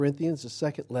Corinthians, the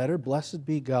second letter. Blessed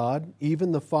be God,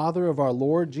 even the Father of our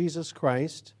Lord Jesus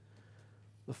Christ,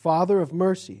 the Father of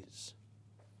mercies,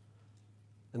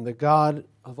 and the God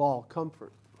of all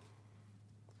comfort,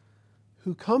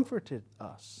 who comforted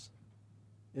us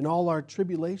in all our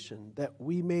tribulation, that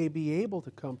we may be able to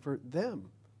comfort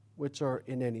them which are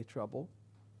in any trouble,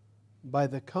 by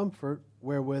the comfort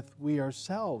wherewith we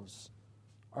ourselves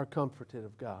are comforted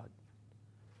of God.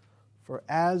 For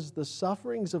as the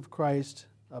sufferings of Christ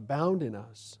abound in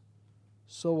us,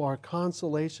 so our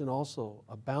consolation also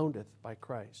aboundeth by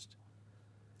Christ.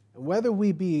 And whether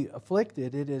we be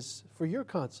afflicted, it is for your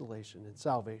consolation and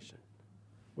salvation,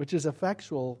 which is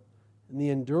effectual in the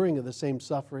enduring of the same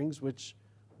sufferings which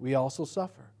we also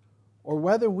suffer. Or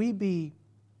whether we be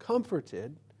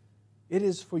comforted, it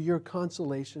is for your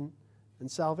consolation and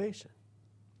salvation.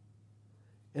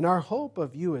 And our hope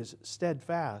of you is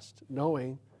steadfast,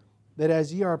 knowing that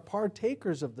as ye are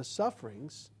partakers of the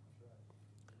sufferings,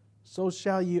 so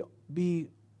shall ye be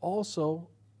also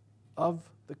of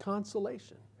the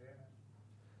consolation.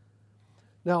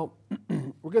 Now,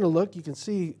 we're going to look, you can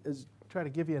see, try to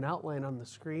give you an outline on the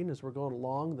screen as we're going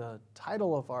along. The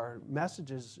title of our message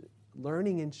is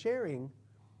Learning and Sharing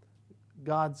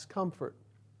God's Comfort.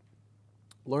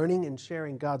 Learning and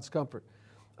sharing God's comfort.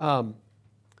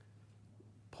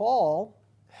 Paul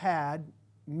had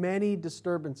many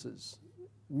disturbances,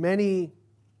 many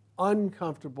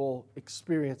uncomfortable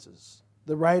experiences.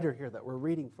 The writer here that we're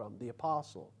reading from, the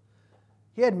apostle,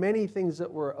 he had many things that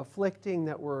were afflicting,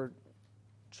 that were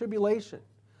tribulation.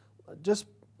 Just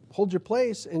hold your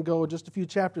place and go just a few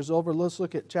chapters over. Let's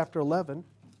look at chapter 11.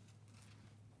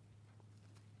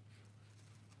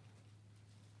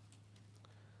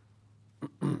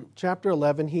 Chapter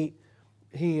 11, he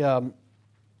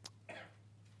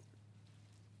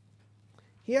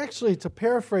actually, to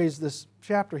paraphrase this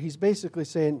chapter, he's basically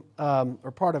saying,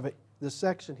 or part of it, this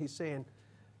section, he's saying,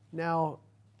 now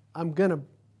I'm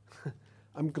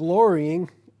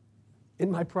glorying in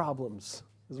my problems,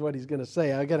 is what he's going to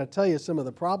say. I got to tell you some of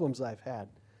the problems I've had,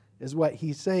 is what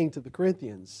he's saying to the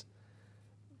Corinthians.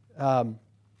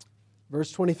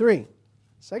 Verse 23.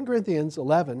 2 Corinthians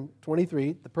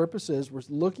 11:23, the purpose is we're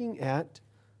looking at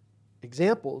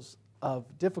examples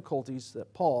of difficulties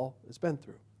that Paul has been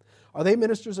through. Are they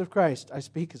ministers of Christ? I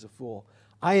speak as a fool.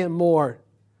 I am more.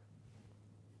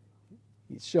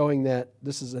 He's showing that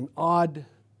this is an odd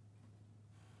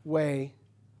way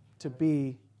to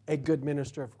be a good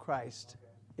minister of Christ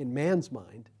in man's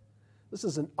mind. This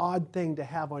is an odd thing to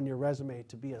have on your resume,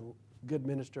 to be a good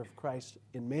minister of Christ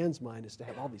in man's mind, is to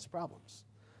have all these problems.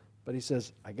 But he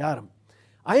says, I got them.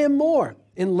 I am more,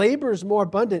 in labors more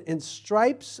abundant, in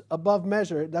stripes above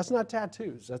measure. That's not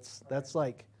tattoos. That's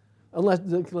like,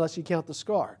 unless you count the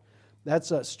scar.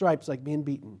 That's stripes, like being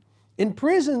beaten. In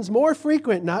prisons more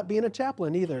frequent, not being a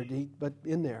chaplain either, but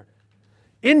in there.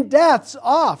 In deaths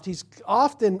oft. He's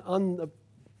often on the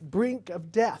brink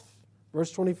of death.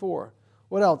 Verse 24.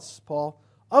 What else, Paul?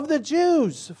 Of the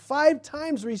Jews, 5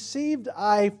 times received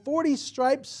I 40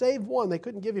 stripes, save one. They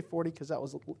couldn't give you 40 because that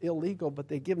was illegal, but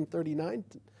they give him 39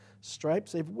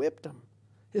 stripes. They've whipped him.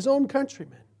 His own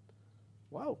countrymen.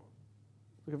 Wow.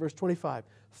 Look at verse 25.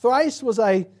 Thrice was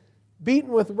I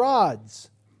beaten with rods.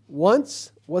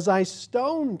 Once was I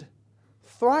stoned.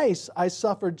 Thrice I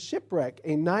suffered shipwreck.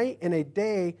 A night and a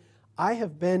day I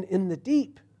have been in the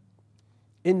deep.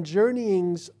 In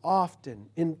journeyings often.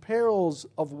 In perils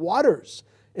of waters.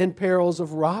 In perils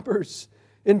of robbers,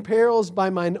 in perils by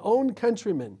mine own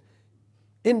countrymen,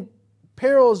 in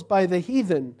perils by the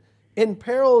heathen, in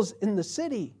perils in the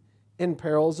city, in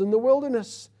perils in the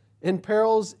wilderness, in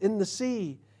perils in the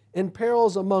sea, in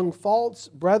perils among false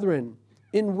brethren,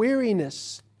 in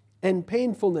weariness and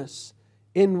painfulness,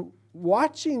 in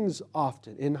watchings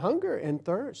often, in hunger and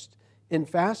thirst, in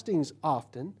fastings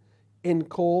often, in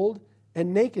cold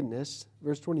and nakedness,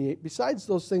 verse 28, besides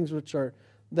those things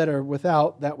that are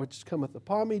without, that which cometh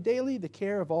upon me daily, the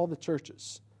care of all the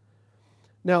churches.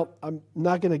 Now, I'm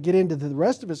not going to get into the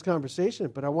rest of his conversation,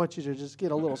 but I want you to just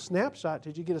get a little snapshot.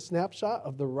 Did you get a snapshot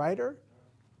of the writer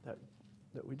that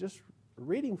we just were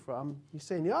reading from? He's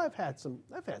saying, yeah, I've had some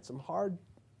hard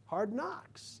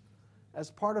knocks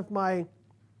as part of the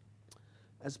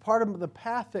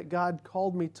path that God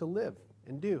called me to live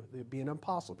and do, being an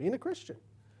apostle, being a Christian.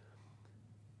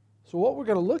 So what we're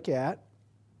going to look at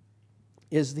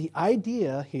is the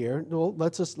idea here. No,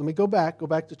 let me go back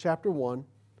to chapter 1.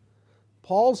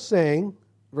 Paul's saying,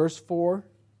 verse 4,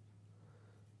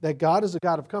 that God is a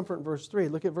God of comfort in verse 3.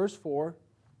 Look at verse 4.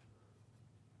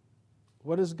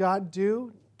 What does God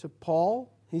do to Paul?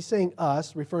 He's saying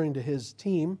us, referring to his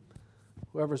team,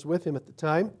 whoever's with him at the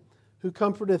time, who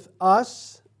comforteth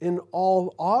us in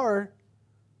all our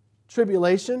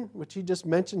tribulation, which he just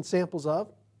mentioned samples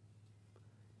of.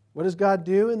 What does God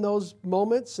do in those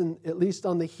moments, and at least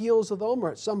on the heels of them,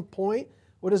 or at some point?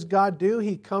 What does God do?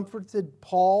 He comforted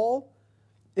Paul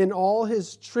in all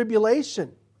his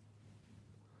tribulation.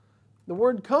 The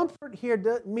word comfort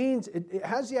here means, it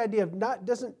has the idea of it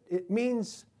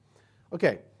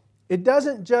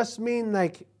doesn't just mean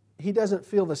like he doesn't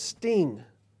feel the sting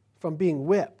from being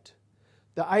whipped.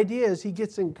 The idea is he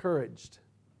gets encouraged.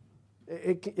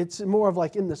 It's more of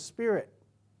like in the spirit.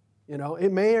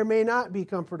 It may or may not be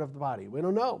comfort of the body. We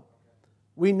don't know.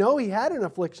 We know he had an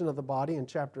affliction of the body in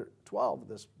chapter 12 of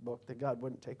this book that God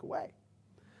wouldn't take away.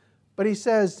 But he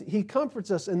says he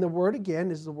comforts us, and the word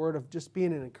again is the word of just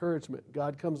being an encouragement.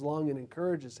 God comes along and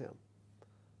encourages him.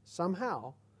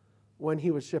 Somehow, when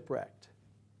he was shipwrecked,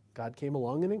 God came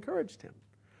along and encouraged him.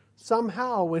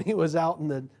 Somehow, when he was out in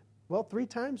the, 3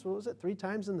 times, 3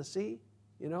 times in the sea,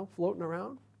 floating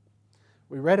around.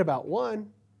 We read about one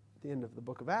at the end of the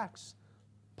book of Acts.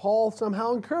 Paul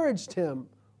somehow encouraged him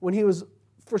when he was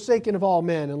forsaken of all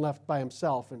men and left by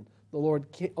himself, and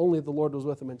only the Lord was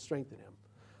with him and strengthened him.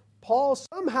 Paul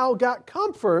somehow got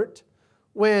comfort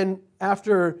when,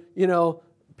 after,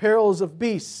 perils of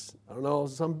beasts,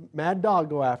 some mad dog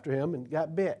go after him and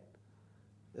got bit.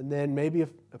 And then maybe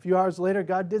a few hours later,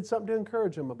 God did something to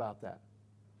encourage him about that.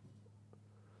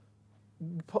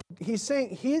 He's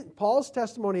saying, Paul's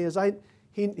testimony is,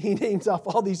 he names off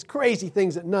all these crazy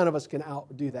things that none of us can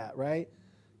outdo that, right?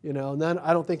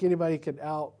 I don't think anybody could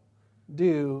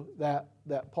outdo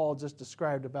that Paul just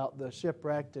described about the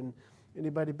shipwrecked. And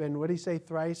anybody been, what did he say,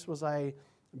 thrice was I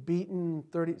beaten,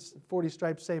 40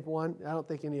 stripes save one? I don't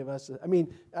think any of us, I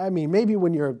mean, maybe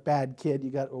when you're a bad kid, you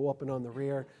got a whooping on the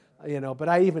rear, but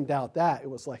I even doubt that it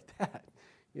was like that,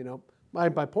 My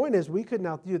point is, we couldn't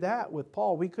outdo that with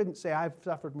Paul. We couldn't say, I've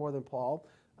suffered more than Paul.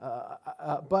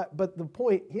 But the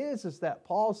point is that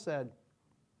Paul said,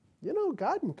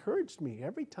 God encouraged me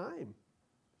every time.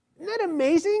 Isn't that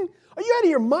amazing? Are you out of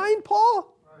your mind,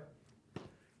 Paul?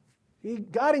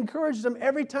 Right. God encouraged him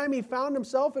every time he found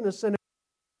himself in a scenario.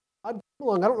 God came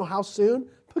along, I don't know how soon,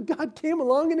 but God came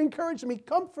along and encouraged him. He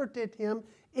comforted him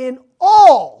in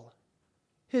all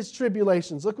his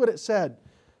tribulations. Look what it said.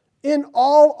 In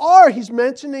all he's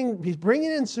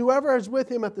bringing in whoever is with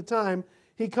him at the time.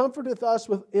 He comforteth us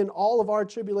in all of our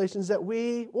tribulations that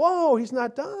he's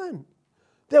not done.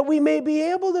 That we may be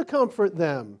able to comfort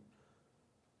them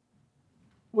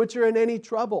which are in any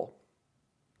trouble.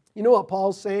 You know what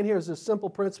Paul's saying here is a simple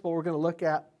principle we're going to look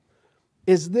at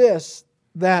is this,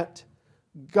 that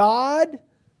God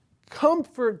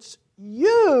comforts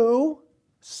you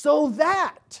so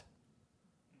that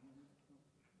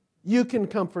you can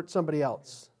comfort somebody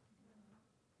else.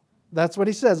 That's what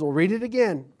he says. We'll read it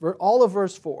again. All of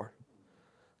verse 4.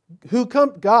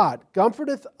 God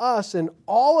comforteth us in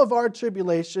all of our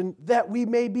tribulation, that we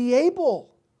may be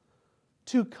able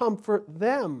to comfort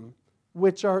them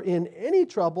which are in any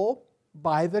trouble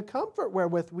by the comfort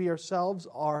wherewith we ourselves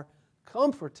are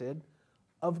comforted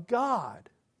of God.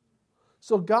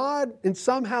 So God, in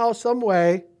somehow, some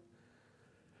way,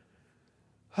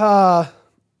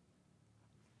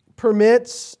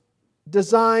 permits,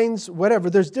 designs, whatever.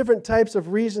 There's different types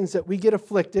of reasons that we get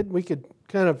afflicted. We could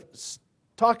kind of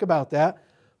talk about that.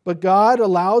 But God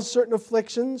allows certain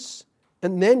afflictions,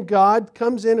 and then God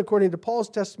comes in, according to Paul's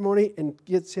testimony, and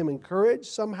gets him encouraged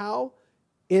somehow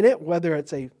in it, whether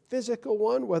it's a physical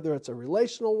one, whether it's a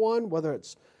relational one, whether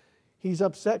it's he's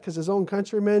upset because his own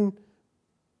countrymen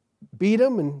beat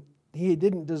him and he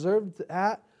didn't deserve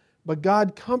that. But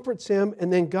God comforts him,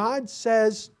 and then God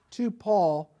says to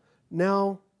Paul,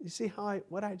 now, you see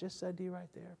what I just said to you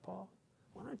right there, Paul?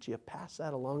 Why don't you pass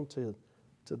that along to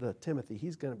the Timothy?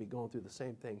 He's going to be going through the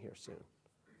same thing here soon.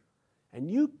 And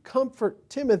you comfort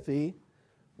Timothy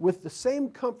with the same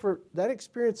comfort, that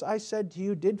experience I said to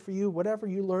you, did for you, whatever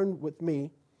you learned with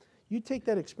me. You take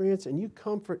that experience and you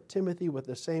comfort Timothy with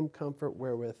the same comfort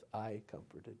wherewith I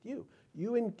comforted you.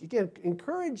 Again,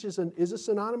 encourage is a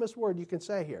synonymous word you can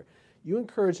say here. You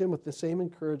encourage him with the same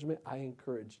encouragement I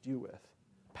encouraged you with.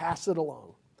 Pass it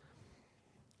along.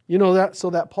 You know that so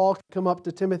that Paul could come up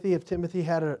to Timothy if Timothy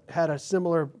had a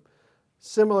similar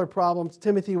problems.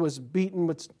 Timothy was beaten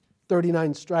with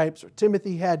 39 stripes, or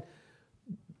Timothy had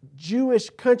Jewish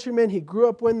countrymen he grew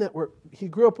up with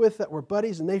that were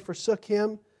buddies, and they forsook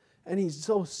him, and he's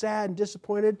so sad and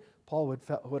disappointed. Paul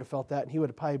would have felt that, and he would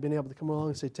have probably been able to come along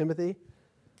and say, Timothy,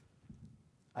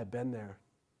 I've been there.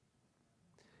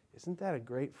 Isn't that a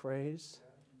great phrase?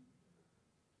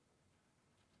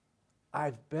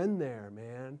 I've been there,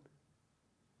 man,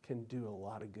 can do a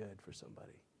lot of good for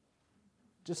somebody.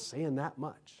 just saying that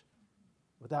much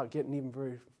without getting even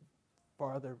very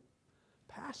farther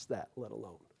past that, let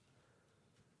alone.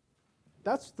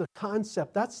 That's the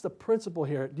concept. That's the principle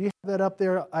here. Do you have that up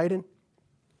there, Aiden?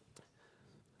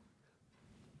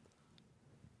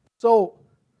 So,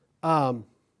 let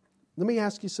me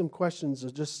ask you some questions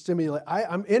to just stimulate.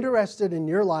 I'm interested in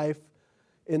your life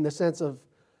in the sense of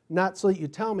not so that you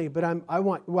tell me, but I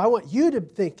want you to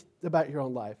think about your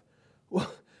own life. Well,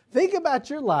 think about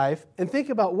your life and think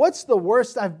about what's the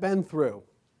worst I've been through.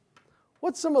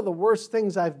 What's some of the worst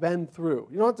things I've been through?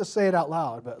 You don't have to say it out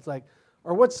loud, but it's like,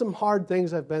 or what's some hard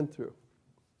things I've been through?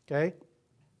 Okay?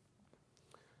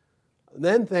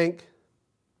 Then think,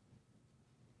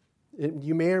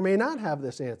 you may or may not have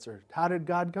this answer. How did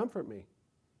God comfort me?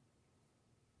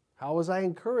 How was I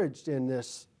encouraged in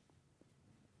this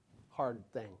hard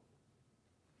thing?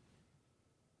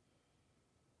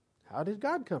 How did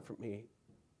God comfort me?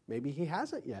 Maybe He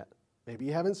hasn't yet. Maybe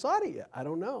you haven't sought it yet. I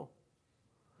don't know.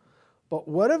 But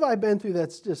what have I been through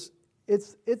that's just,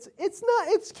 it's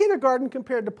kindergarten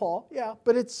compared to Paul, yeah,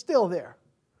 but it's still there.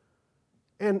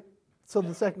 And so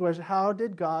the second question, how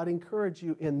did God encourage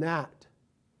you in that?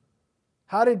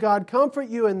 How did God comfort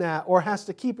you in that, or has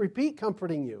to repeat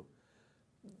comforting you?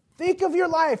 Think of your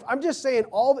life. I'm just saying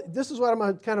this is what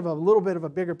I'm kind of a little bit of a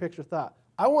bigger picture thought.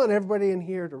 I want everybody in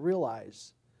here to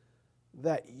realize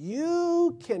that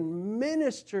you can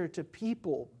minister to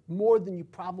people more than you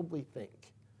probably think.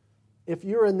 If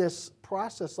you're in this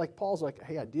process, like Paul's like,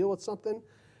 hey, I deal with something,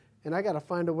 and I got to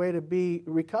find a way to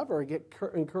recover, get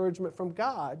encouragement from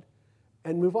God,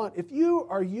 and move on. If you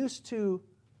are used to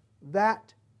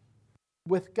that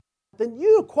with God, then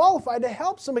you qualify to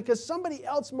help somebody because somebody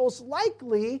else most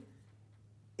likely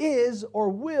is or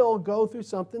will go through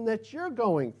something that you're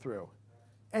going through.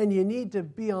 And you need to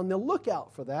be on the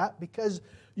lookout for that because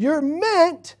you're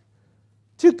meant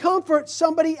to comfort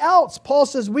somebody else. Paul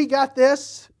says, we got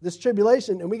this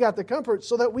tribulation, and we got the comfort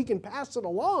so that we can pass it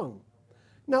along.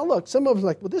 Now look, some of us are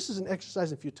like, well, this is an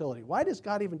exercise in futility. Why does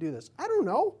God even do this? I don't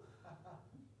know.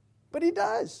 But He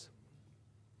does.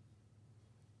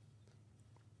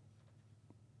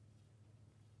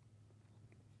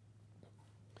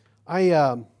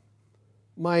 My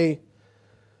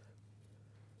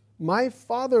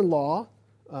father-in-law,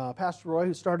 Pastor Roy,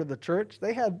 who started the church,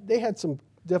 they had some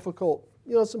difficult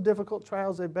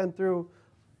trials they've been through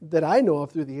that I know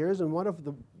of through the years, and one of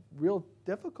the real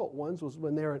difficult ones was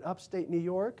when they were in upstate New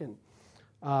York, and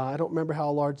I don't remember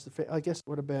how large I guess it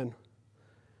would have been,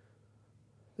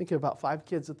 thinking about 5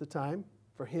 kids at the time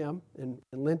for him and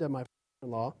Linda, my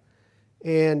father-in-law,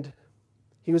 and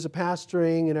he was a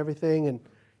pastoring and everything, and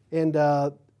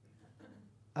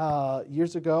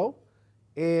years ago,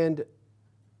 and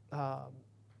they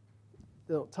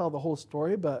don't tell the whole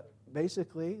story, but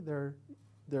basically the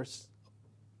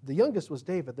youngest was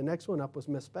David. The next one up was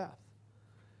Miss Beth.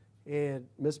 And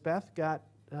Miss Beth got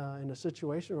in a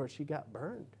situation where she got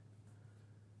burned.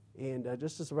 And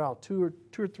just as around 2 or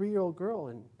 3-year-old girl,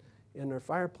 and in her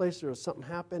fireplace there was something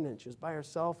happened, and she was by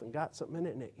herself and got something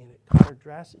in it, and it caught her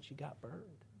dress, and she got burned.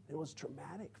 It was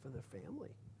traumatic for the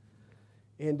family.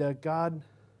 And God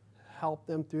helped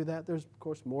them through that. There's, of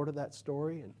course, more to that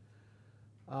story, and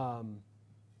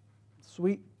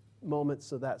sweet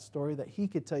moments of that story that he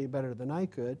could tell you better than I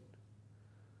could.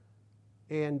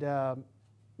 And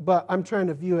but I'm trying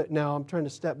to view it now. I'm trying to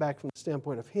step back from the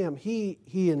standpoint of him. He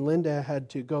and Linda had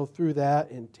to go through that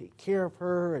and take care of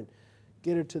her and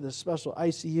get her to the special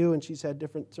ICU, and she's had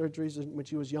different surgeries when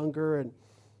she was younger.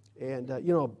 And a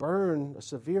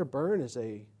severe burn is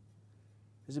a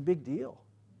big deal,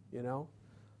 you know.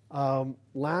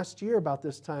 Last year about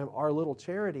this time, our little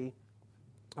Charity,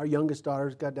 our youngest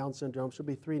daughter's got Down syndrome. She'll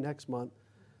be 3 next month.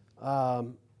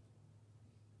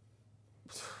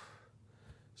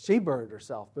 She burned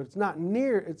herself, but it's not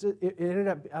near. It ended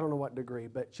up, I don't know what degree,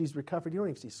 but she's recovered. You don't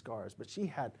even see scars, but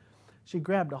she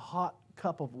grabbed a hot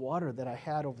cup of water that I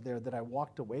had over there that I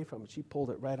walked away from, and she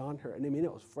pulled it right on her. And I mean,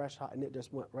 it was fresh hot, and it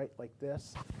just went right like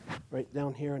this, right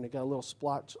down here, and it got a little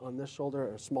splotch on this shoulder,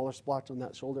 or a smaller splotch on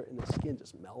that shoulder, and the skin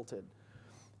just melted.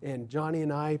 And Johnny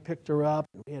and I picked her up,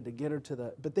 and we had to get her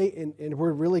to and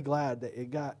we're really glad that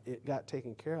it got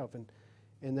taken care of,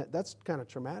 and that's kind of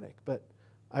traumatic. But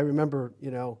I remember,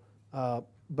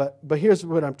 but here's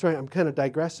what I'm kind of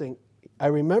digressing. I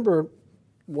remember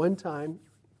one time,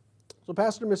 so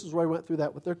Pastor and Mrs. Roy went through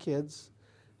that with their kids,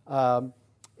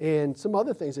 and some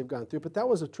other things they've gone through, but that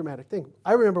was a traumatic thing.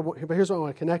 I remember, but here's what I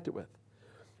want to connect it with.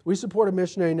 We supported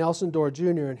missionary Nelson Dorr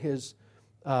Jr. and his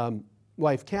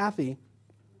wife, Kathy.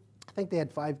 I think they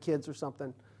had 5 kids or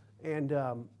something, and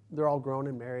they're all grown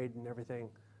and married and everything.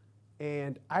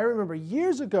 And I remember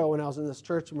years ago when I was in this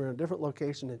church and we were in a different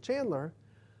location in Chandler,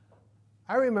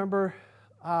 I remember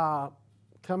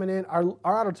coming in. Our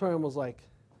auditorium was like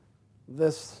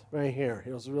this right here.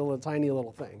 It was a real tiny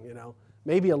little thing,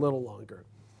 maybe a little longer.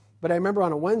 But I remember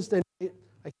on a Wednesday night,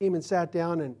 I came and sat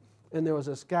down, and there was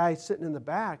this guy sitting in the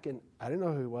back, and I didn't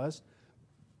know who he was.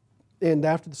 And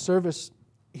after the service,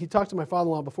 he talked to my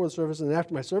father-in-law before the service, and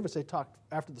after the service,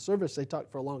 they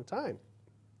talked for a long time.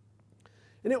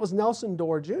 And it was Nelson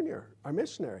Dorr Jr., our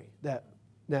missionary, that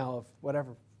now of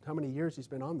whatever, how many years he's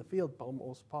been on the field,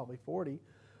 almost probably 40.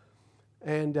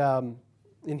 And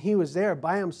he was there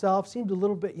by himself, seemed a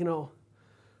little bit,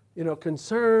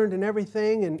 concerned and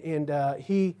everything. And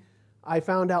I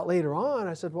found out later on,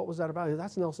 I said, what was that about? He said,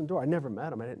 that's Nelson Dorr. I never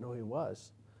met him. I didn't know who he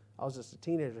was. I was just a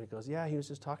teenager. He goes, yeah, he was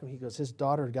just talking. He goes, his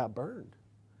daughter got burned.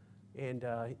 And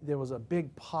there was a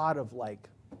big pot of like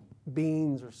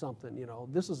beans or something,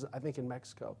 This was, I think, in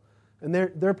Mexico. And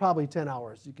they're probably 10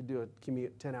 hours. You could do a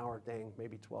commute, 10-hour thing,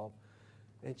 maybe 12.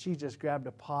 And she just grabbed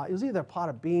a pot. It was either a pot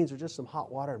of beans or just some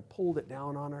hot water and pulled it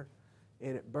down on her.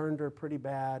 And it burned her pretty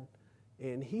bad.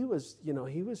 And he was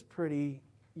pretty,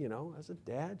 as a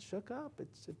dad, shook up. It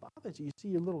bothers you. You see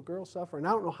your little girl suffer. And I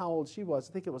don't know how old she was.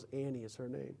 I think it was Annie is her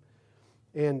name.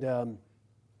 And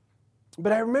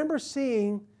but I remember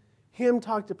seeing him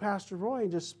talk to Pastor Roy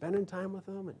and just spending time with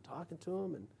him and talking to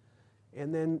him.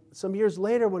 And then some years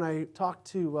later when I talked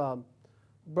to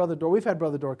Brother Dorr, we've had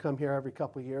Brother Dorr come here every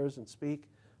couple of years and speak.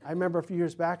 I remember a few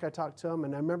years back I talked to him,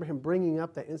 and I remember him bringing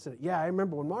up that incident. Yeah, I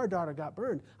remember when our daughter got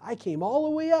burned, I came all the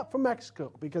way up from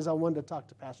Mexico because I wanted to talk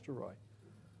to Pastor Roy.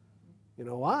 You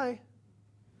know why?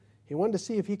 He wanted to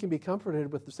see if he can be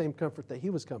comforted with the same comfort that he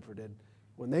was comforted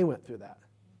when they went through that.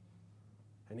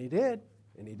 And he did.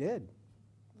 And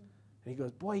he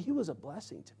goes, boy, he was a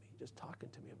blessing to me, just talking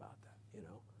to me about that,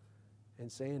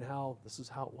 and saying how this is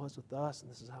how it was with us, and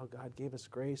this is how God gave us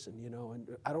grace, and and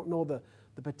I don't know the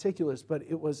particulars, but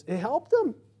it helped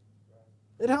him.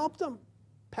 It helped him.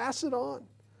 Pass it on.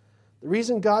 The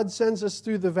reason God sends us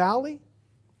through the valley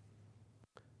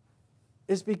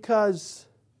is because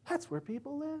that's where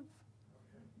people live.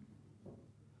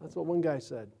 That's what one guy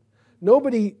said.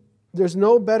 There's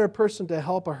no better person to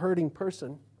help a hurting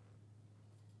person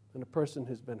than a person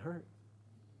who's been hurt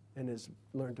and has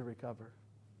learned to recover.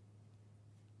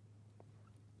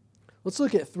 Let's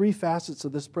look at three facets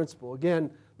of this principle.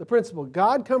 Again, the principle,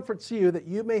 God comforts you that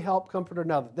you may help comfort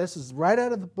another. This is right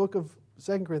out of the book of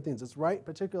 2 Corinthians. It's right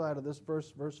particularly out of this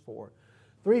verse 4.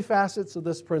 Three facets of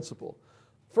this principle.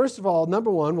 First of all, number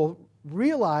one, we'll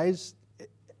realize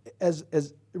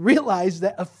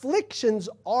that afflictions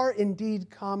are indeed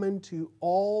common to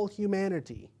all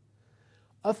humanity.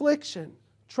 Affliction,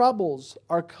 troubles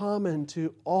are common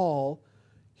to all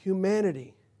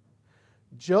humanity.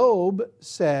 Job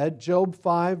said, Job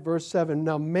 5, verse 7,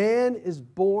 now man is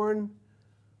born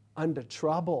unto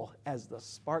trouble as the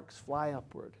sparks fly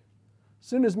upward. As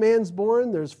soon as man's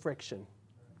born, there's friction.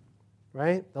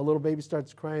 Right? The little baby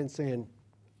starts crying saying,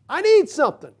 I need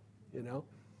something, And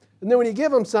then when you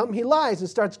give him something, he lies and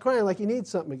starts crying like he needs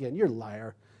something again. You're a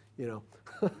liar,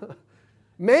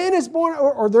 Man is born,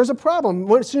 or there's a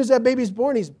problem. As soon as that baby's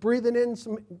born, he's breathing in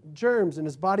some germs, and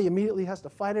his body immediately has to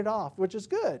fight it off, which is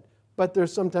good. But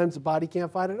there's sometimes the body can't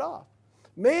fight it off.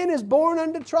 Man is born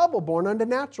unto trouble, born unto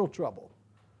natural trouble,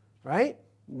 right?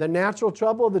 The natural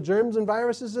trouble of the germs and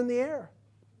viruses in the air.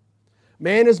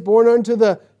 Man is born unto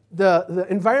the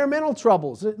environmental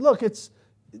troubles. Look,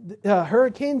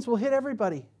 hurricanes will hit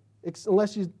everybody,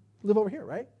 unless you live over here,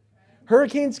 right?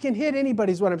 Hurricanes can hit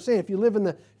anybody, is what I'm saying. If you live in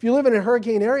a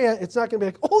hurricane area, it's not going to be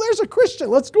like, oh, there's a Christian,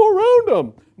 let's go around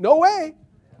them. No way.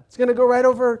 It's going to go right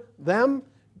over them,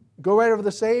 go right over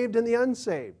the saved and the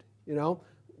unsaved.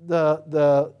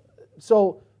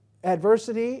 So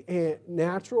adversity,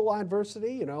 natural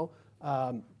adversity,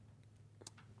 and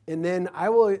then I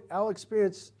will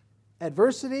experience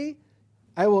adversity.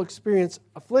 I will experience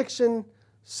affliction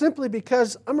simply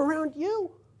because I'm around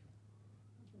you.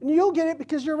 And you'll get it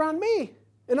because you're around me.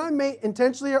 And I may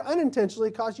intentionally or unintentionally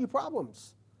cause you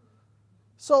problems.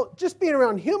 So just being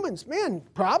around humans, man,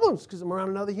 problems because I'm around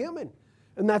another human.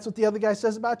 And that's what the other guy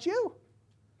says about you.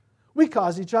 We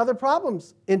cause each other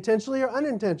problems, intentionally or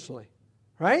unintentionally,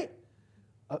 right?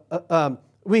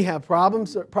 We have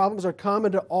problems. Problems are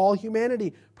common to all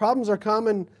humanity. Problems are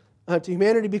common to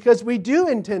humanity because we do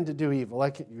intend to do evil.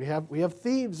 Like we have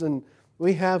thieves, and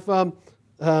we have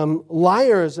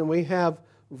liars, and we have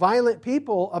violent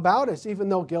people about us, even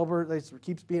though Gilbert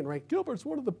keeps being right. Gilbert's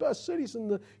one of the best cities in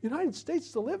the United States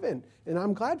to live in, and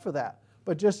I'm glad for that.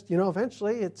 But just,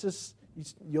 eventually it's just,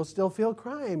 you'll still feel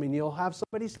crime, and you'll have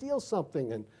somebody steal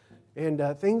something, And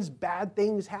bad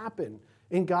things happen.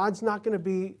 And God's not going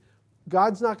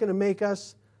to make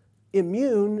us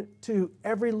immune to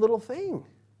every little thing.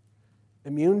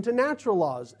 Immune to natural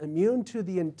laws, immune to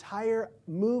the entire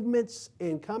movements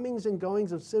and comings and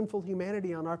goings of sinful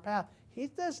humanity on our path. He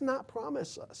does not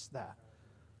promise us that.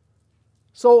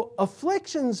 So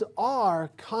afflictions are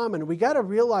common. We got to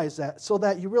realize that, so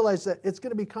that you realize that it's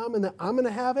going to be common, that I'm going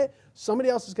to have it, somebody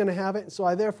else is going to have it, and so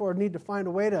I therefore need to find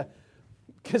a way to,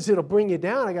 because it'll bring you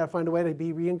down, I got to find a way to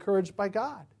be re-encouraged by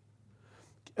God.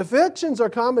 Afflictions are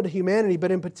common to humanity,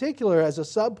 but in particular, as a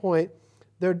subpoint,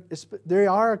 they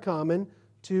are common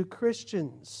to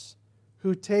Christians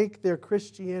who take their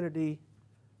Christianity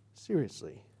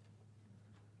seriously.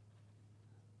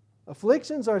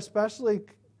 Afflictions are especially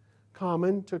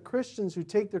common to Christians who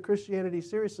take their Christianity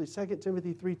seriously. 2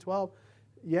 Timothy 3:12,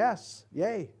 yes,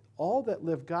 yea, all that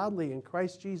live godly in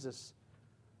Christ Jesus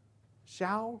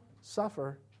shall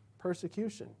suffer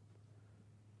persecution.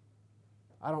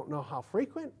 I don't know how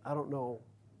frequent, I don't know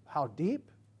how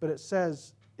deep, but it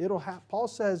says, Paul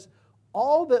says,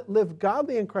 all that live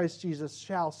godly in Christ Jesus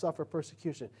shall suffer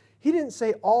persecution. He didn't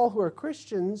say all who are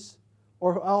Christians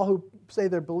or all who say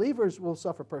they're believers will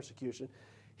suffer persecution.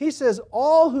 He says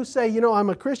all who say,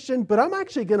 I'm a Christian, but I'm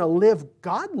actually going to live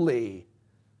godly.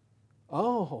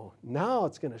 Oh, now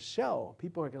it's going to show.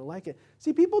 People are going to like it.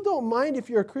 See, people don't mind if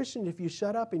you're a Christian if you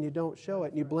shut up and you don't show it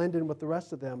and you blend in with the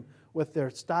rest of them, with their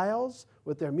styles,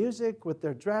 with their music, with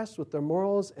their dress, with their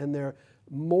morals, and their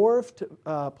morphed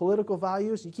political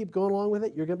values. You keep going along with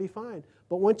it, you're going to be fine.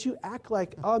 But once you act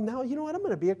like, oh, now, you know what, I'm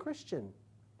going to be a Christian.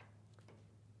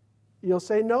 You'll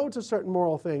say no to certain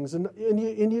moral things. And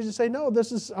you just say, no, I'm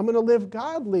going to live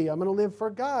godly. I'm going to live for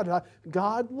God.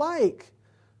 God-like.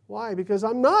 Why? Because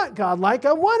I'm not God-like.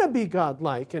 I want to be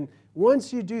God-like. And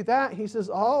once you do that, he says,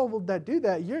 all that do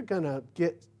that, you're going to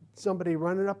get somebody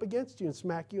running up against you and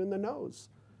smack you in the nose,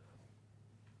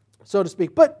 so to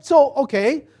speak.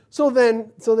 So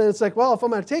then it's like, well, if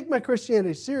I'm going to take my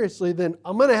Christianity seriously, then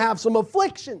I'm going to have some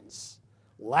afflictions.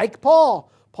 Like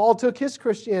Paul. Paul took his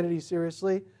Christianity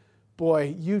seriously.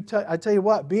 Boy, I tell you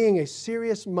what, being a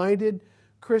serious-minded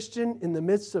Christian in the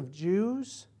midst of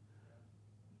Jews,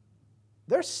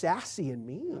 they're sassy and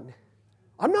mean.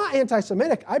 I'm not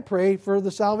anti-Semitic. I pray for the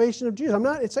salvation of Jews. I'm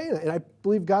not saying that. And I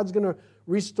believe God's going to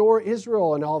restore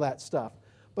Israel and all that stuff.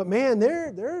 But man,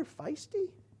 they're feisty.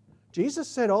 Jesus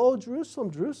said, oh,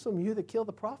 Jerusalem, Jerusalem, you that kill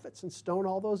the prophets and stone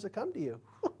all those that come to you.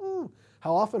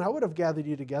 How often I would have gathered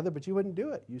you together, but you wouldn't do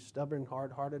it. You stubborn,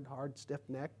 hard-hearted,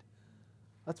 stiff-necked.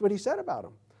 That's what he said about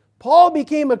them. Paul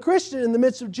became a Christian in the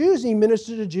midst of Jews. He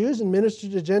ministered to Jews and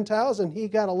ministered to Gentiles, and he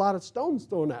got a lot of stones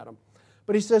thrown at him.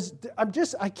 But he says,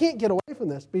 I can't get away from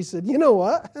this. But he said, you know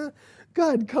what?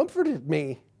 God comforted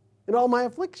me in all my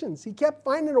afflictions. He kept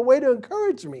finding a way to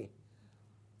encourage me.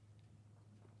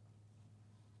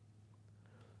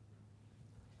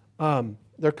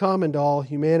 They're common to all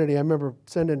humanity. I remember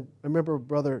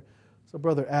brother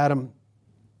Adam,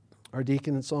 our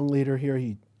deacon and song leader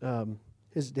here.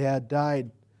 His dad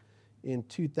died in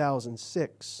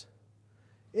 2006.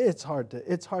 It's hard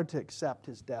to accept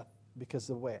his death because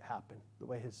of the way it happened, the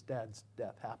way his dad's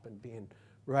death happened,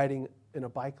 riding in a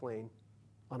bike lane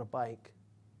on a bike,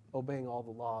 obeying all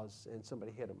the laws, and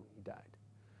somebody hit him and he died.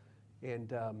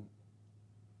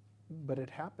 But it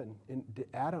happened, and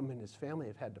Adam and his family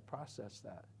have had to process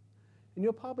that. And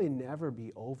you'll probably never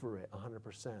be over it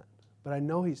 100%, but I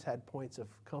know he's had points of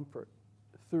comfort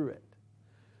through it.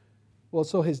 Well,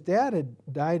 so his dad had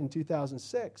died in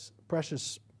 2006,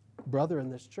 precious brother in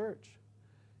this church.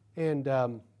 And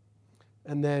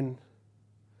then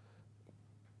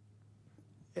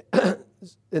a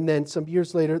few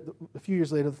years later, the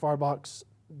Farbachs,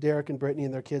 Derek and Brittany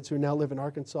and their kids, who now live in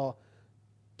Arkansas,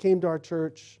 came to our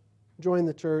church, joined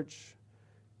the church,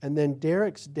 and then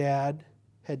Derek's dad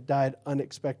had died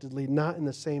unexpectedly, not in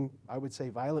the same, I would say,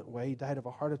 violent way. He died of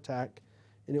a heart attack,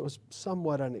 and it was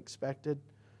somewhat unexpected.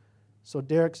 So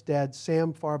Derek's dad,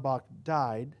 Sam Farbach,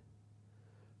 died,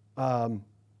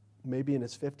 maybe in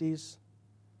his 50s,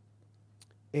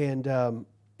 and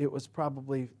it was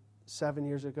probably 7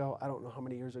 years ago. I don't know how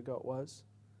many years ago it was.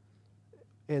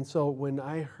 And so when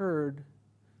I heard,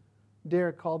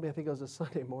 Derek called me, I think it was a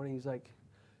Sunday morning, he's like,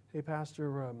 hey,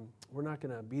 Pastor, we're not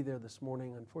going to be there this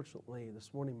morning. Unfortunately,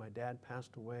 this morning my dad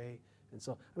passed away. And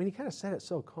so, he kind of said it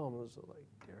so calm. It was like,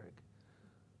 Derek,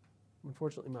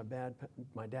 unfortunately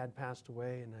my dad passed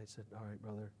away. And I said, all right,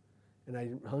 brother. And I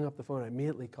hung up the phone. I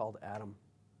immediately called Adam.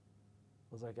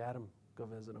 I was like, Adam, go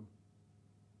visit him.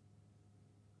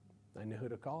 I knew who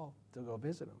to call to go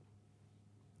visit him.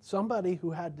 Somebody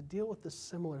who had to deal with this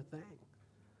similar thing.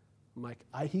 I'm like,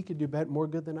 he could do more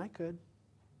good than I could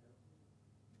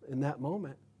in that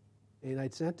moment. And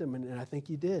I'd sent him, and I think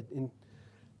he did. And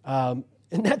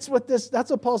that's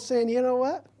what Paul's saying. You know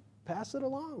what? Pass it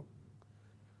along.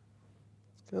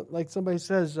 It's like somebody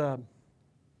says,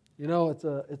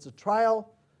 it's a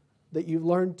trial that you've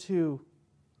learned to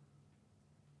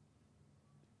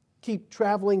keep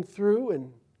traveling through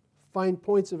and find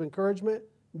points of encouragement.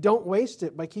 Don't waste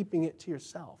it by keeping it to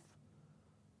yourself.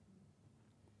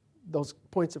 Those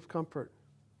points of comfort.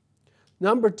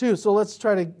 Number 2, so let's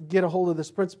try to get a hold of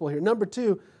this principle here. Number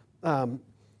 2,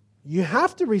 you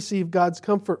have to receive God's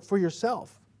comfort for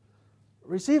yourself.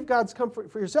 Receive God's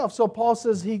comfort for yourself. So Paul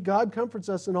says God comforts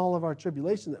us in all of our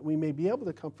tribulation, that we may be able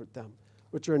to comfort them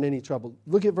which are in any trouble.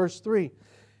 Look at verse 3.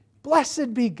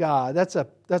 Blessed be God. That's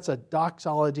a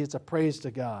doxology. It's a praise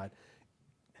to God.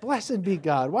 Blessed be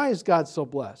God. Why is God so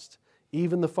blessed?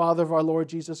 Even the Father of our Lord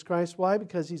Jesus Christ. Why?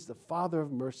 Because He's the Father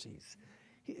of mercies.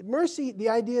 Mercy, the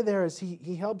idea there is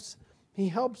He helps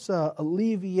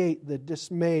alleviate the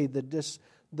dismay, the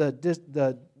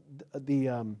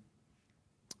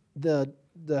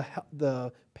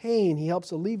pain. He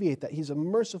helps alleviate that. He's a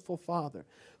merciful Father.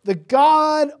 The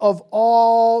God of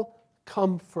all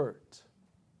comfort.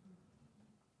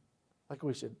 Like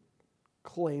we should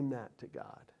claim that to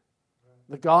God.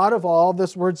 The God of all,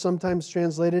 this word sometimes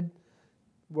translated,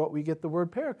 what we get the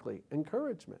word paraclete,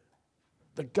 encouragement.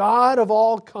 The God of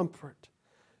all comfort.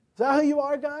 Is that who you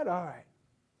are, God? All right.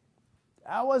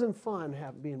 That wasn't fun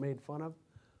being made fun of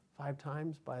 5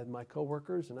 times by my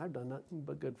coworkers, and I've done nothing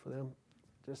but good for them.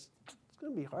 It's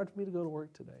going to be hard for me to go to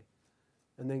work today.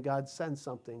 And then God sends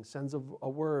something, sends a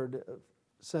word,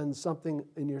 sends something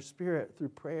in your spirit through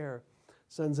prayer,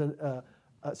 sends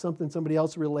something somebody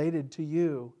else related to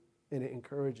you, and it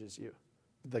encourages you.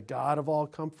 The God of all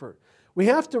comfort. We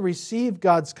have to receive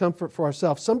God's comfort for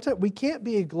ourselves. Sometimes we can't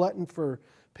be a glutton for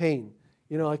pain.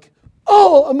 Like,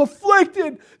 oh, I'm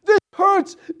afflicted. This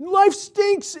hurts. Life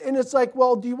stinks. And it's like,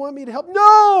 well, do you want me to help?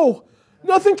 No!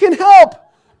 Nothing can help.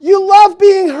 You love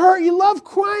being hurt. You love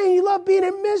crying. You love being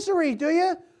in misery, do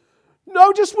you?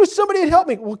 No, just wish somebody would help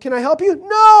me. Well, can I help you?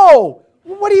 No!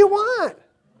 What do you want?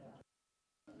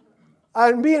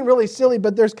 I'm being really silly,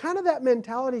 but there's kind of that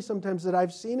mentality sometimes that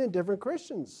I've seen in different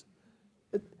Christians.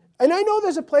 And I know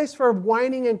there's a place for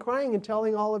whining and crying and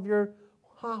telling all of your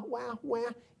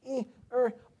you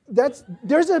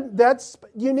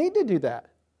need to do that.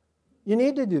 You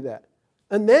need to do that.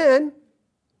 And then,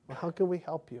 well, how can we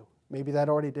help you? Maybe that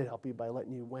already did help you by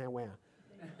letting you wah.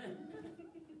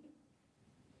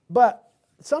 But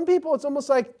some people, it's almost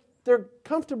like they're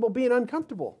comfortable being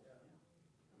uncomfortable.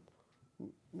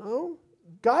 No.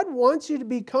 God wants you to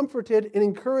be comforted and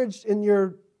encouraged in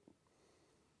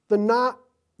the knot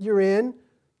you're in,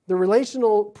 the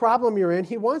relational problem you're in.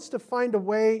 He wants to find a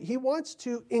way. He wants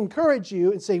to encourage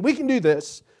you and say, we can do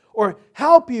this, or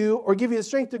help you, or give you the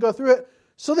strength to go through it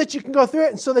so that you can go through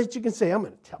it and so that you can say, I'm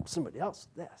going to tell somebody else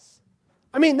this.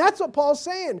 I mean, that's what Paul's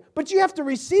saying. But you have to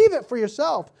receive it for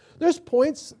yourself. There's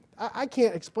points. I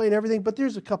can't explain everything, but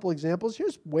there's a couple examples.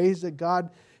 Here's ways that God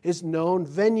is known,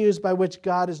 venues by which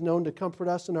God is known to comfort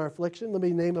us in our affliction. Let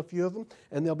me name a few of them,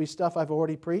 and there'll be stuff I've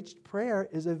already preached. Prayer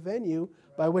is a venue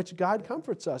by which God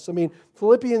comforts us. I mean,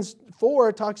 Philippians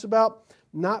 4 talks about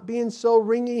not being so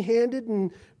wringy-handed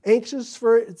and anxious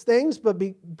for things, but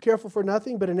be careful for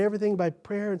nothing, but in everything by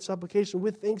prayer and supplication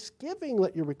with thanksgiving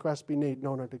let your requests be made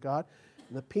known unto God.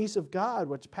 And the peace of God,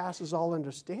 which passes all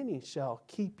understanding, shall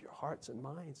keep your hearts and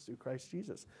minds through Christ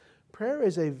Jesus. Prayer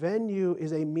is a venue,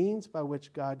 is a means by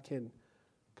which God can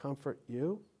comfort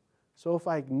you. So if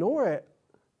I ignore it,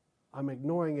 I'm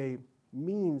ignoring a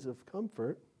means of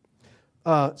comfort.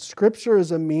 Scripture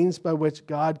is a means by which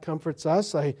God comforts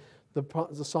us. The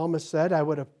psalmist said, I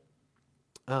would have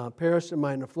perished in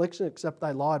mine affliction, except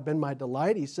thy law had been my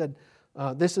delight. He said,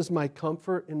 this is my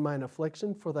comfort in mine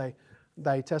affliction, for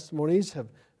thy testimonies have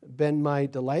been my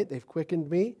delight. They've quickened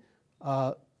me.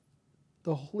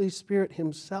 The Holy Spirit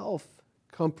Himself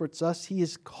comforts us. He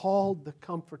is called the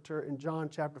Comforter in John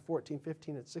chapter 14,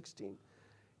 15, and 16.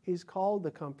 He's called the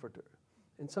Comforter.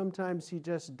 And sometimes He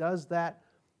just does that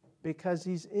because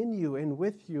He's in you and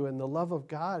with you, and the love of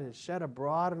God is shed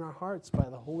abroad in our hearts by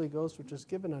the Holy Ghost, which is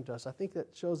given unto us. I think that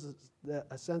shows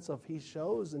a sense of He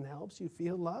shows and helps you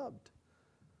feel loved,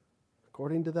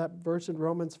 according to that verse in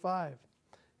Romans 5.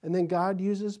 And then God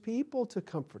uses people to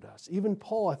comfort us. Even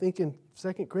Paul, I think in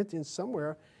 2 Corinthians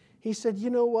somewhere, he said, you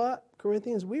know what,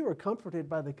 Corinthians, we were comforted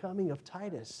by the coming of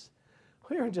Titus.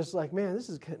 We were just like, man, this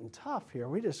is getting tough here.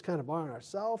 We just kind of are on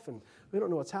ourselves, and we don't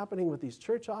know what's happening with these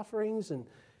church offerings. And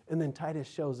then Titus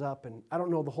shows up, and I don't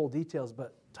know the whole details,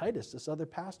 but Titus, this other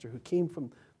pastor who came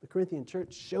from the Corinthian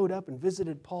church showed up and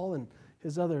visited Paul and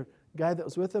his other guy that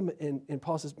was with him, and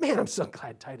Paul says, man, I'm so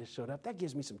glad Titus showed up. That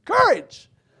gives me some courage,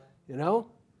 you know?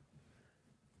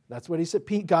 That's what he said.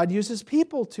 God uses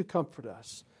people to comfort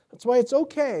us. That's why it's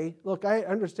okay. Look, I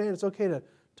understand it's okay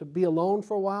to be alone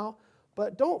for a while,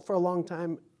 but don't for a long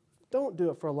time. Don't do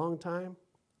it for a long time.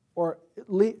 Or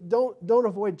don't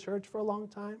avoid church for a long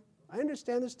time. I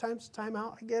understand there's time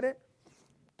out. I get it.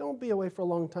 Don't be away for a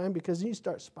long time because you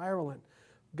start spiraling.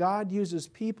 God uses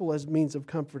people as means of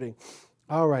comforting.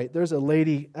 All right, there's a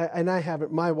lady, and I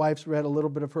haven't, my wife's read a little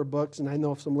bit of her books, and I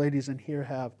know some ladies in here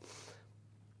have.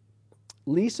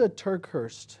 Lisa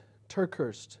TerKeurst.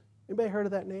 Anybody heard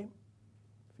of that name?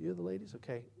 A few of the ladies?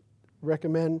 Okay.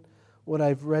 Recommend what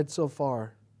I've read so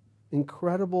far.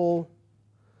 Incredible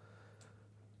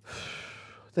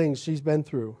things she's been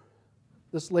through.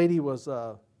 This lady was,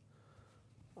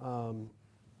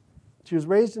 she was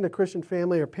raised in a Christian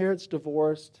family. Her parents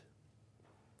divorced.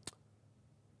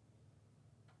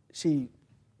 She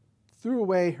threw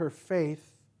away her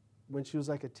faith when she was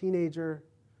like a teenager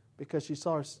because she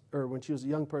saw her, or when she was a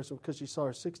young person, because she saw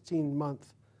her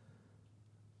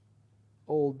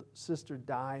 16-month-old sister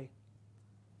die.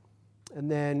 And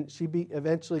then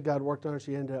eventually God worked on her.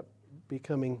 She ended up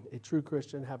becoming a true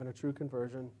Christian, having a true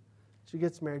conversion. She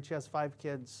gets married. She has 5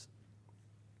 kids.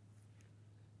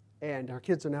 And her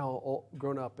kids are now all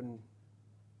grown up and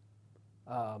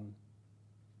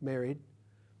married.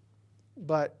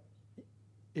 But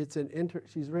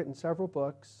she's written several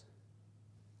books.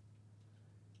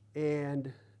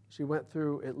 And she went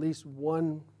through at least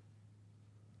one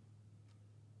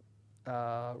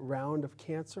round of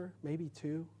cancer, maybe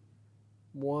 2.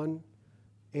 1.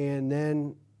 And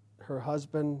then her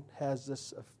husband has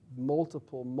this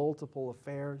multiple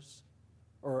affairs,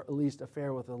 or at least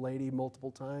affair with a lady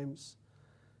multiple times,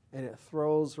 and it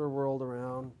throws her world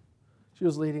around. She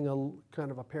was leading a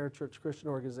kind of a parachurch Christian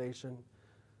organization.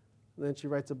 And then she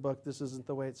writes a book, This Isn't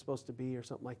the Way It's Supposed to Be, or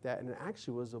something like that, and it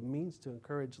actually was a means to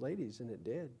encourage ladies, and it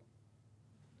did.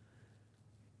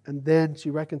 And then she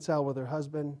reconciled with her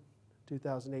husband.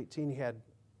 2018,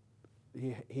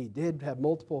 he did have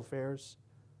multiple affairs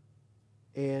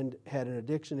and had an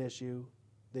addiction issue.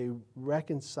 They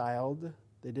reconciled.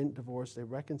 They didn't divorce. They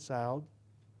reconciled.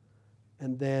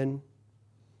 And then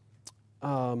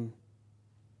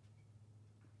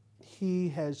he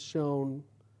has shown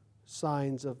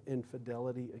signs of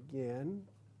infidelity again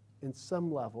in some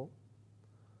level.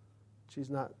 She's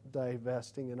not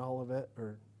divesting in all of it,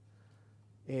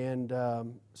 and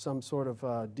some sort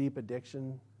of deep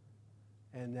addiction.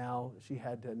 And now she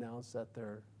had to announce that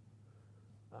they're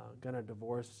going to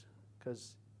divorce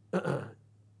because,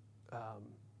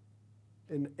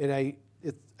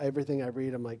 everything I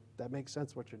read, I'm like, that makes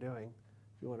sense what you're doing.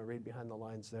 If you want to read behind the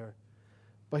lines there.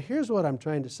 But here's what I'm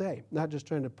trying to say, not just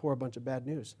trying to pour a bunch of bad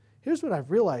news. Here's what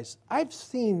I've realized. I've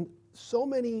seen so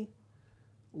many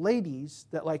ladies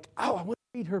that I want to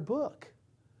read her book.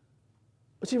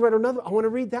 She read another, I want to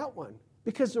read that one.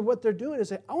 Because what they're doing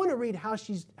is, I want to read how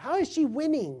is she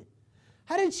winning?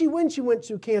 How did she win? She went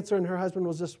through cancer and her husband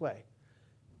was this way.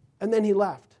 And then he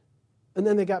left. And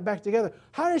then they got back together.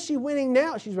 How is she winning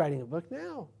now? She's writing a book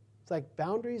now. It's like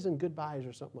Boundaries and Goodbyes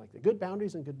or something like that. Good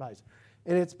Boundaries and Goodbyes.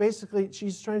 And it's basically,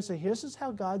 she's trying to say, this is how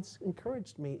God's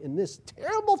encouraged me in this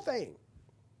terrible thing.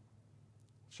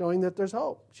 Showing that there's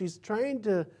hope. She's trying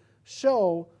to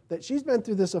show that she's been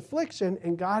through this affliction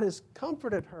and God has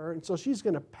comforted her, and so she's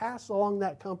going to pass along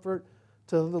that comfort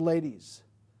to the ladies.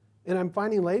 And I'm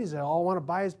finding ladies that all want to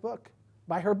buy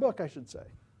her book, I should say.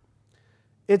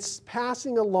 It's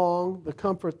passing along the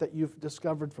comfort that you've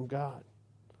discovered from God.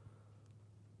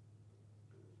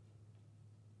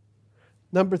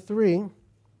 Number 3,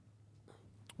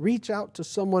 reach out to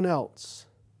someone else.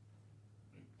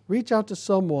 Reach out to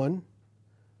someone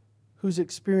who's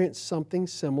experienced something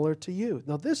similar to you.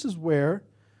 Now, this is why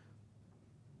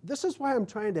I'm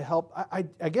trying to help. I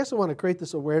guess I want to create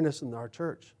this awareness in our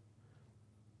church,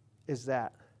 is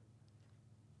that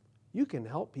you can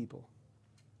help people.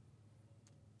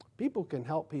 People can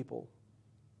help people.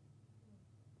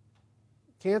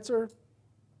 Cancer,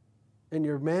 and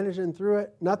you're managing through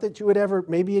it. Not that you would ever,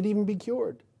 maybe you'd even be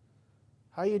cured.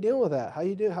 How you dealing with that?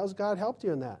 How's God helped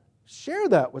you in that? Share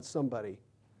that with somebody.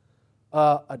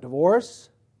 A divorce,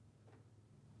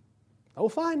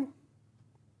 fun,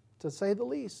 to say the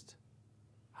least.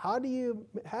 How do you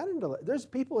handle it? There's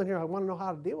people in here I want to know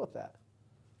how to deal with that.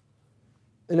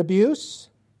 An abuse,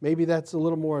 maybe that's a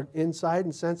little more inside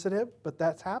and sensitive, but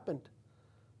that's happened.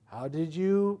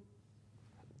 Did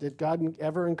God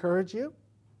ever encourage you?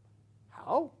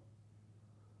 How?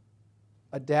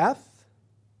 A death?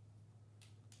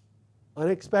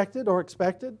 unexpected or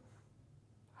expected.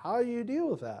 How do you deal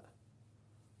with that?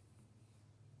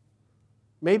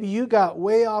 Maybe you got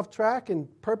way off track and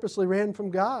purposely ran from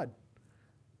God.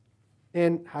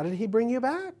 And how did He bring you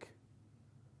back?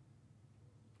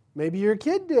 Maybe your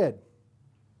kid did.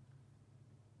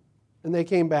 And they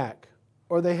came back.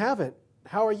 Or they haven't.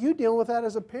 How are you dealing with that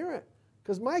as a parent?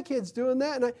 Because my kid's doing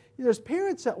that. And there's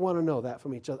parents that want to know that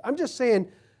from each other. I'm just saying,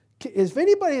 if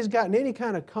anybody has gotten any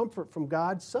kind of comfort from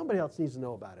God, somebody else needs to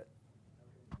know about it.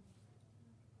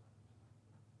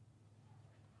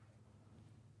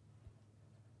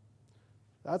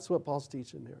 That's what Paul's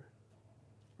teaching here.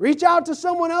 Reach out to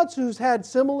someone else who's had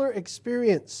similar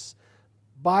experience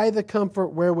by the comfort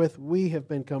wherewith we have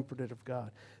been comforted of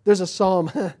God. There's a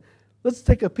psalm. Let's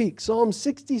take a peek. Psalm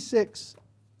 66,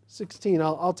 16.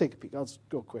 I'll take a peek. I'll just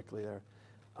go quickly there.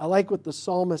 I like what the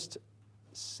psalmist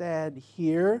said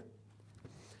here.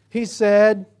 He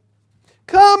said,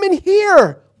 "Come and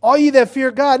hear, all ye that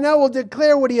fear God, and I will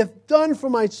declare what He hath done for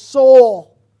my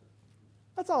soul."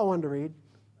 That's all I wanted to read.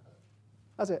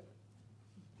 That's it.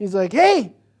 He's like,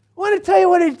 hey, I want to tell you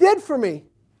what He did for me.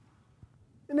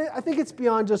 And I think it's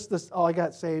beyond just this, oh, I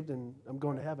got saved and I'm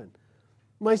going to heaven.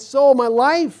 My soul, my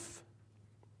life.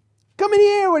 Come and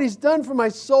hear what He's done for my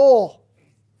soul.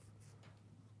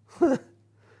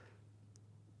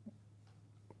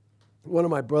 One of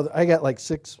my brothers, I got like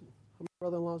 6, how many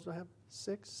brother-in-laws do I have?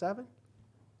 6, 7?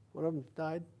 One of them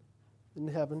died in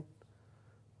heaven.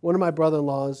 One of my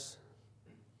brother-in-laws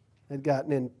had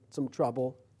gotten in some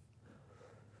trouble.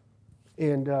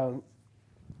 And I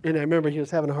remember he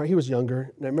was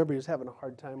younger, and I remember he was having a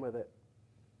hard time with it.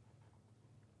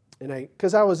 And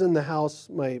because I was in the house,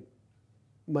 my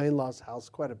in-laws' house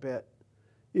quite a bit,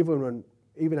 even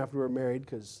after we were married,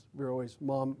 because we were always,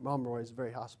 mom were always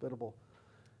very hospitable.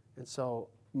 And so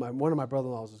one of my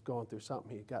brother-in-laws was going through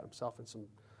something. He got himself in some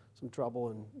trouble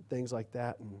and things like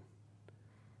that,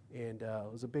 and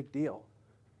it was a big deal.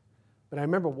 But I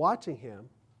remember watching him,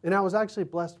 and I was actually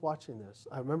blessed watching this.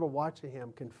 I remember watching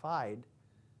him confide,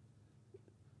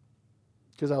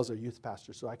 because I was a youth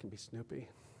pastor, so I can be snoopy.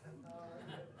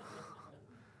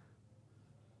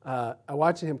 I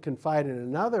watched him confide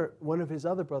in one of his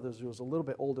other brothers who was a little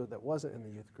bit older that wasn't in the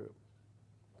youth group.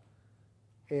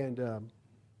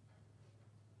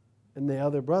 And the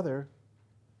other brother,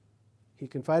 he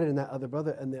confided in that other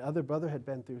brother, and the other brother had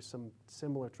been through some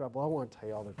similar trouble. I won't tell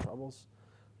you all their troubles,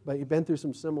 but he'd been through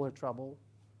some similar trouble.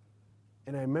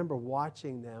 And I remember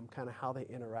watching them, kind of how they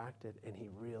interacted, and he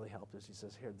really helped us. He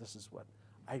says, here, this is what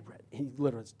I read. He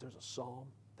literally, there's a psalm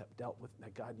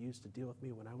that God used to deal with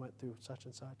me when I went through such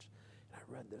and such. And I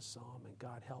read this psalm, and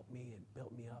God helped me and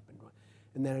built me up.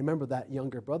 And then I remember that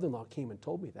younger brother-in-law came and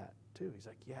told me that, too. He's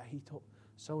like, yeah,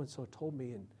 so-and-so told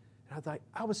me. And I thought,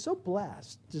 I was so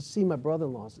blessed to see my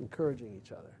brother-in-laws encouraging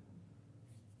each other.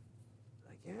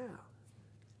 Like, yeah.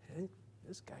 Hey,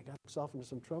 this guy got himself into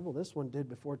some trouble. This one did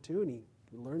before too, and he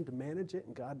learned to manage it,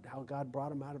 and how God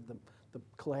brought him out of the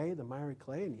clay, the miry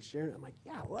clay, and he shared it. I'm like,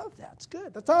 yeah, I love that. It's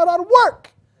good. That's how it ought to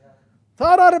work. Yeah. That's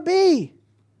how it ought to be.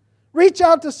 Reach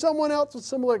out to someone else with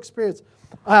similar experience.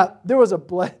 There was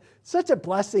such a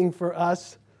blessing for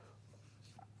us.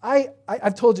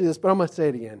 I've told you this, but I'm going to say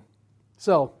it again.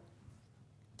 So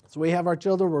we have our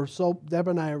children.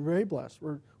 Deborah and I are very blessed.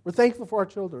 We're thankful for our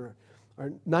children.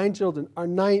 Our 9 children. Our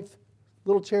 9th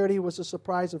little Charity was a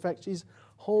surprise. In fact, she's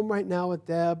home right now with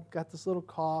Deb. Got this little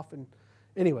cough. And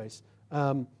anyways,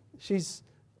 when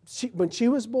she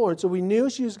was born, so we knew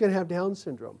she was going to have Down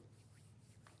syndrome.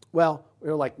 Well, we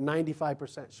were like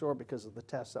 95% sure because of the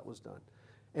test that was done.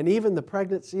 And even the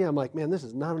pregnancy, I'm like, man, this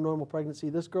is not a normal pregnancy.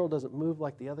 This girl doesn't move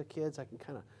like the other kids. I can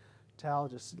kind of tell,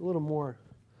 just a little more,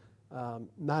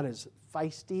 not as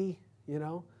feisty,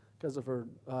 because of her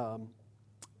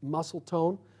muscle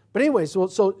tone. But anyway,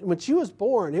 so when she was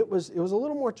born, it was a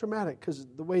little more traumatic because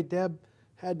the way Deb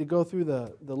had to go through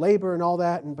the labor and all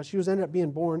that, but she ended up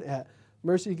being born at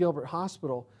Mercy Gilbert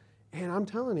Hospital. And I'm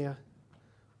telling you,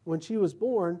 when she was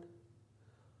born,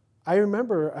 I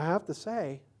remember, I have to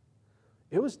say,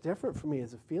 it was different for me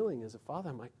as a feeling as a father.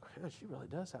 I'm like, man, she really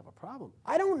does have a problem.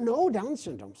 I don't know Down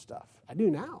syndrome stuff. I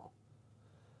do now.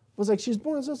 It was like she was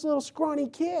born as this little scrawny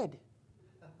kid.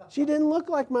 She didn't look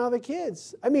like my other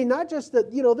kids. I mean, not just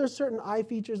that, there's certain eye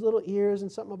features, little ears,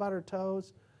 and something about her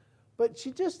toes, but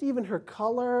she just, even her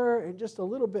color, and just a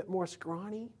little bit more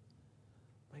scrawny.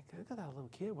 Like, I got that little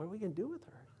kid. What are we going to do with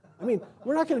her? I mean,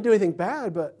 we're not going to do anything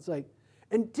bad, but it's like,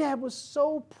 and Deb was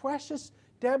so precious.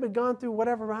 Deb had gone through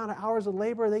whatever amount of hours of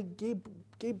labor. They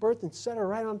gave birth and set her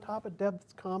right on top of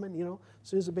Deb's common, as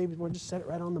soon as the baby's born, just set it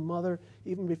right on the mother,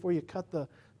 even before you cut the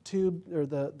tube or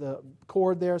the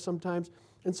cord there sometimes.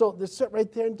 And so they sit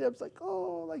right there, and Deb's like,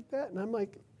 oh, like that. And I'm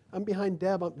like, I'm behind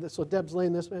Deb. So Deb's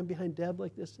laying this way. I'm behind Deb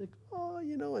like this. Like, oh,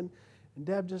 and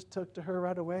Deb just took to her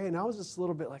right away. And I was just a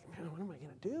little bit like, man, what am I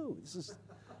going to do? This is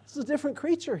a different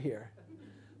creature here.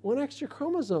 One extra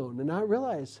chromosome. And I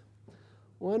realized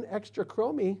one extra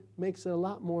chromie makes it a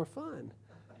lot more fun.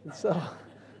 And so,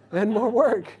 and more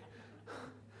work.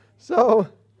 So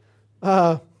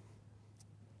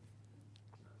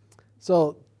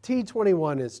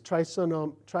T21 is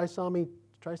trisomy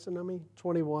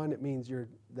 21. It means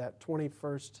that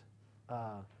 21st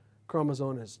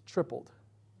chromosome is tripled,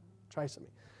 trisomy.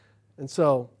 And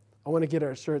so I want to get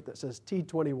her a shirt that says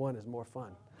T21 is more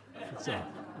fun. And so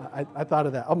I thought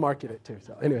of that. I'll market it too.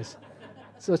 So anyways,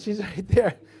 so she's right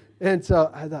there. And so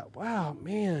I thought, wow,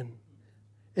 man.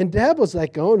 And Deb was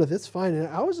like, going with it's fine. And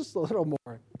I was just a little more,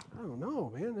 I don't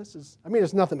know, man.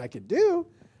 There's nothing I could do.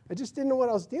 I just didn't know what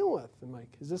I was dealing with. I'm like,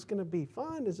 is this going to be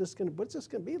fun? What's this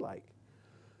going to be like?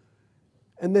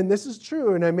 And then this is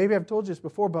true, and maybe I've told you this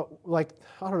before, but like,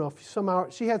 I don't know, if somehow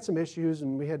she had some issues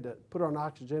and we had to put her on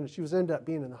oxygen, and she ended up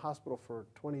being in the hospital for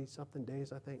 20-something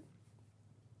days, I think.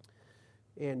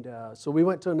 And so we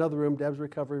went to another room, Deb's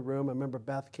recovery room. I remember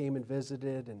Beth came and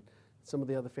visited, and some of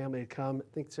the other family had come.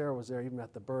 I think Sarah was there even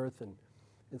at the birth, and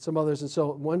some others. And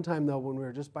so one time, though, when we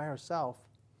were just by ourselves,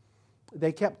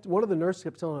 one of the nurses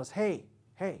kept telling us, hey,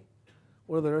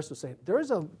 one of the nurses was saying,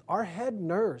 our head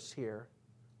nurse here,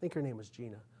 I think her name was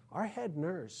Gina, our head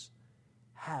nurse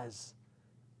has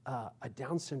a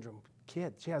Down syndrome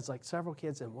kid. She has like several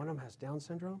kids, and one of them has Down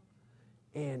syndrome,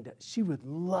 and she would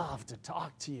love to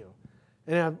talk to you.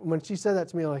 And when she said that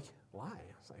to me, I'm like, why?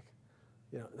 I was like,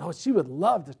 no, she would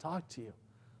love to talk to you.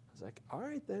 I was like, all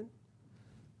right then.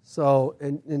 So,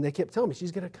 and they kept telling me,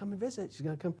 she's going to come and visit. She's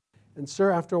going to come. And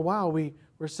sir, after a while, we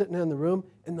were sitting in the room,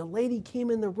 and the lady came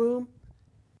in the room,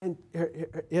 and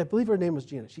I believe her name was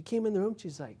Gina. She came in the room.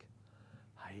 She's like,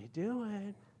 how you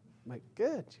doing? I'm like,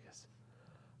 good. She goes,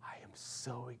 I am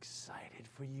so excited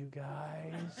for you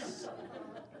guys.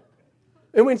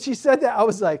 And when she said that, I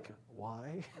was like,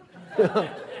 why?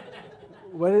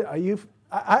 What are you?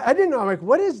 I didn't know. I'm like,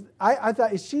 what is? I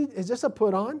thought, is this a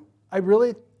put on?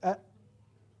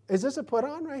 Is this a put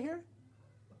on right here?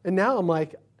 And now I'm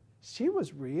like, she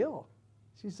was real.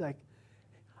 She's like,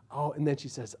 oh, and then she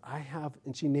says,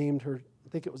 and she named her, I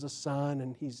think it was a son,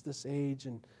 and he's this age,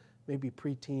 and maybe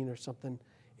preteen or something,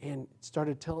 and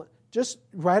started telling, just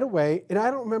right away, and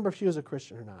I don't remember if she was a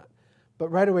Christian or not, but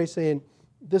right away saying,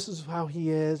 this is how he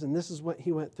is, and this is what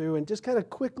he went through, and just kind of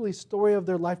quickly story of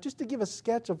their life, just to give a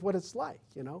sketch of what it's like,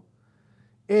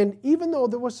 And even though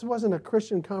there wasn't a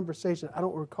Christian conversation, I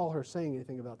don't recall her saying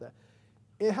anything about that.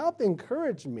 It helped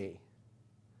encourage me.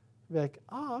 Be like,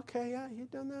 oh, okay, yeah,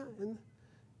 you've done that, and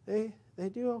they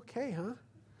do okay, huh?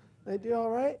 They do all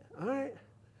right? All right.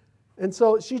 And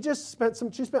so she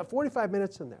spent 45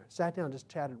 minutes in there, sat down, just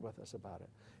chatted with us about it.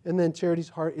 And then Charity's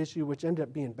heart issue, which ended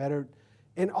up being better,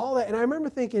 and all that. And I remember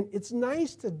thinking, it's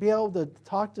nice to be able to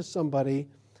talk to somebody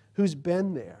who's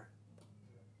been there,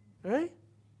 right?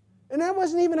 And that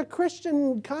wasn't even a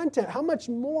Christian content. How much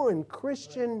more in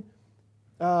Christian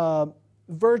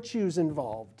virtues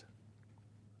involved?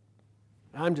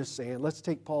 I'm just saying, let's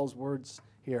take Paul's words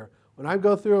here. When I'm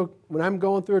going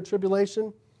through a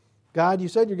tribulation, God, you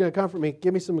said you're going to comfort me.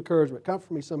 Give me some encouragement.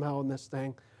 Comfort me somehow in this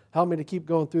thing. Help me to keep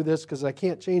going through this because I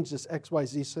can't change this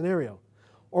XYZ scenario.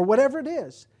 Or whatever it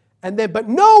is. But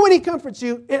know when he comforts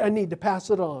you, I need to pass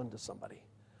it on to somebody.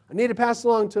 I need to pass it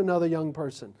along to another young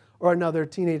person or another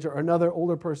teenager or another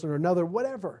older person or another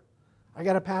whatever. I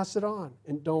got to pass it on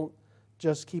and don't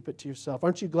just keep it to yourself.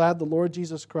 Aren't you glad the Lord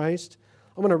Jesus Christ?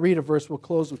 I'm going to read a verse. We'll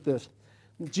close with this.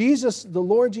 The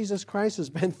Lord Jesus Christ has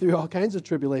been through all kinds of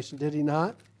tribulation, did he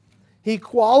not? He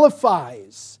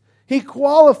qualifies. He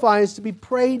qualifies to be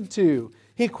prayed to.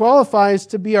 He qualifies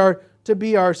to be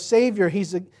our Savior.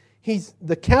 He's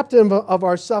the captain of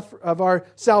our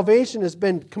salvation has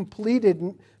been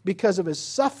completed because of his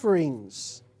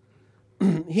sufferings.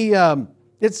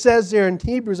 It says there in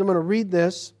Hebrews, I'm going to read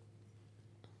this.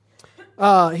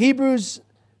 Hebrews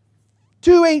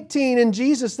 2:18, and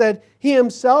Jesus that he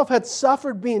himself had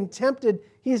suffered being tempted,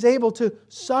 he is able to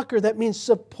succor, that means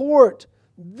support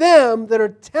them that are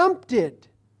tempted.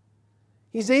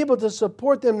 He's able to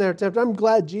support them that are tempted. I'm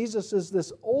glad Jesus is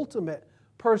this ultimate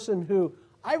person who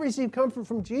I receive comfort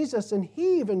from Jesus, and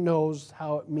he even knows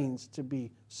how it means to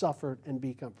be suffered and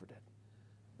be comforted.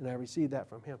 And I receive that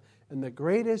from him. And the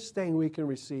greatest thing we can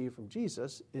receive from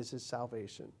Jesus is his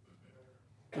salvation.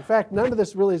 In fact, none of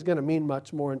this really is going to mean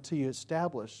much more until you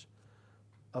establish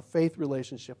a faith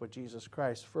relationship with Jesus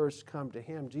Christ. First, come to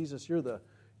him. Jesus, you're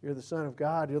You're the Son of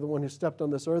God. You're the one who stepped on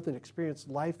this earth and experienced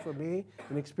life for me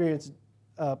and experienced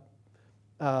a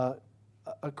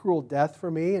cruel death for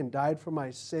me and died for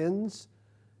my sins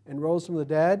and rose from the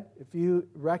dead. If you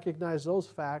recognize those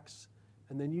facts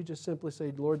and then you just simply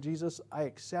say, Lord Jesus, I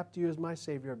accept you as my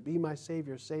Savior. Be my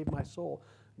Savior. Save my soul.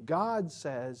 God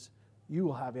says you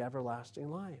will have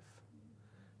everlasting life.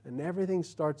 And everything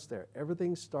starts there.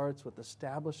 Everything starts with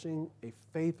establishing a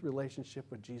faith relationship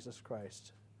with Jesus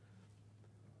Christ.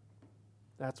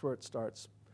 That's where it starts.